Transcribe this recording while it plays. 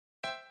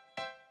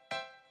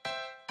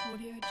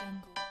Audio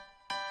Jungle.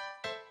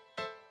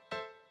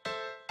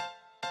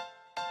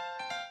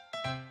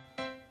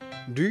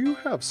 Do you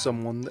have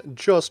someone that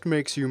just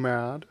makes you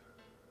mad?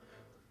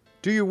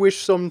 Do you wish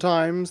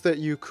sometimes that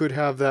you could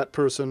have that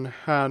person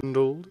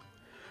handled?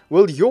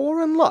 Well,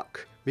 you're in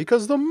luck,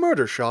 because the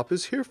Murder Shop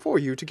is here for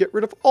you to get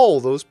rid of all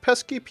those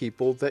pesky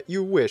people that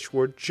you wish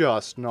were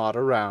just not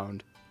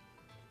around.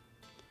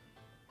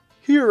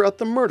 Here at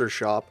the Murder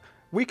Shop,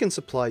 we can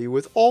supply you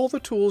with all the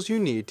tools you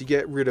need to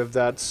get rid of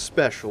that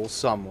special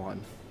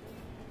someone.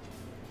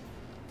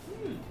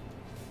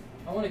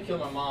 I want to kill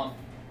my mom.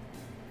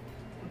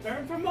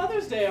 Preparing for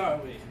Mother's Day, are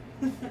we?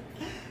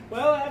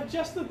 Well, I have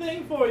just the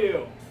thing for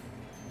you.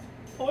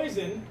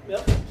 Poison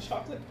milk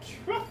chocolate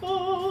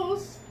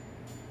truffles.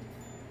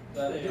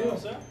 That'll They do.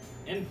 also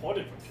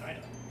imported from China.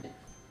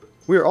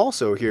 We're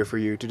also here for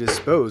you to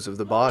dispose of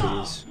the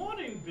bodies.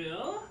 Morning,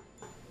 Bill.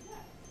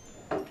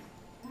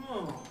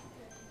 Oh,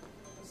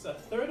 it's the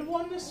third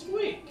one this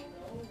week.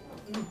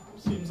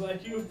 Seems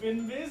like you've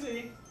been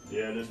busy.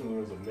 Yeah, this one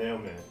was a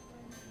mailman.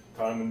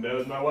 Caught him in bed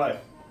with my wife.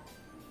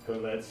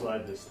 Couldn't let it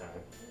slide this time.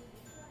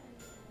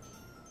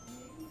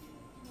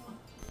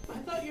 I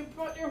thought you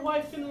brought your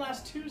wife in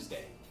last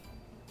Tuesday.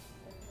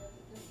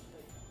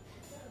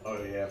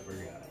 Oh yeah, I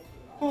forgot.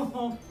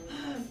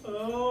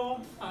 Oh,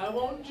 I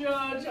won't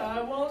judge.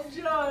 I won't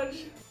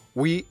judge.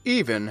 We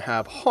even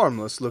have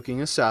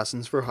harmless-looking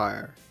assassins for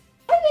hire.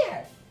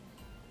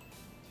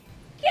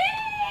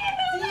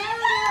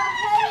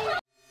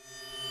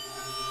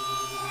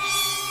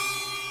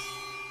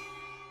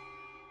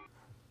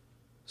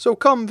 So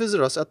come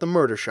visit us at the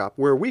Murder Shop,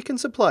 where we can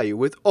supply you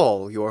with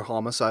all your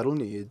homicidal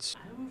needs. I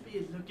will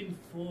be looking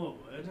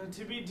forward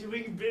to be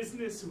doing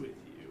business with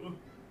you.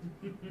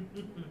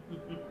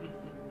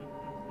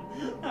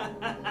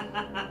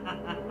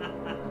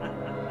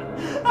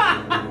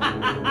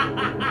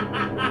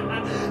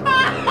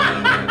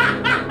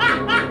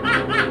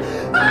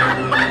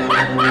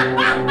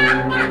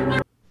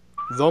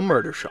 The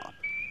Murder Shop.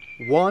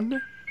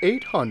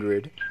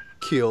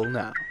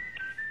 1-800-KILL-NOW.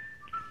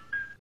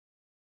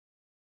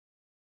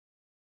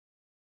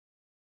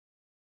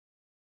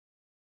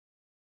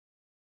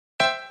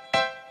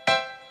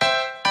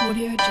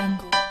 Audio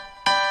Jungle.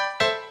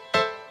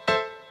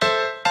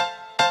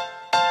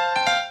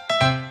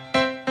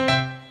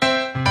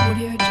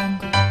 Audio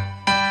Jungle.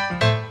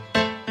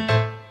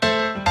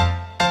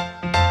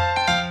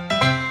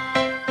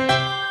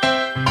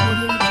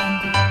 Audio Jungle. Audio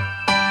Jungle.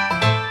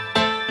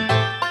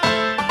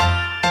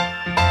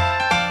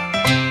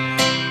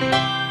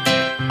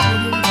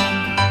 Audio Jungle.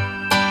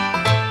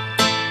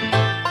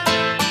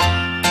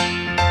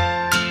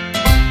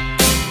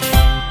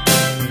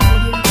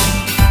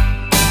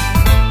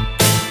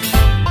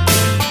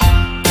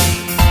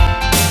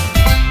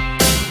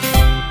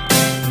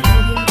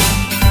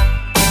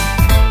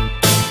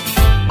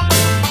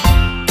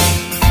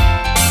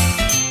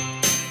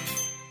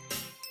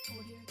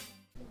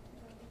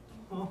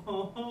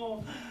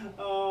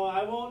 Oh,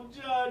 I won't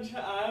judge.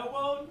 I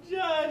won't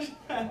judge.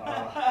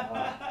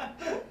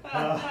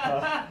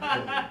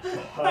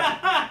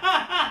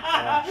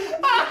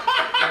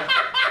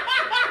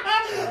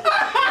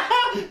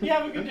 You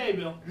have a good day,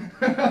 Bill.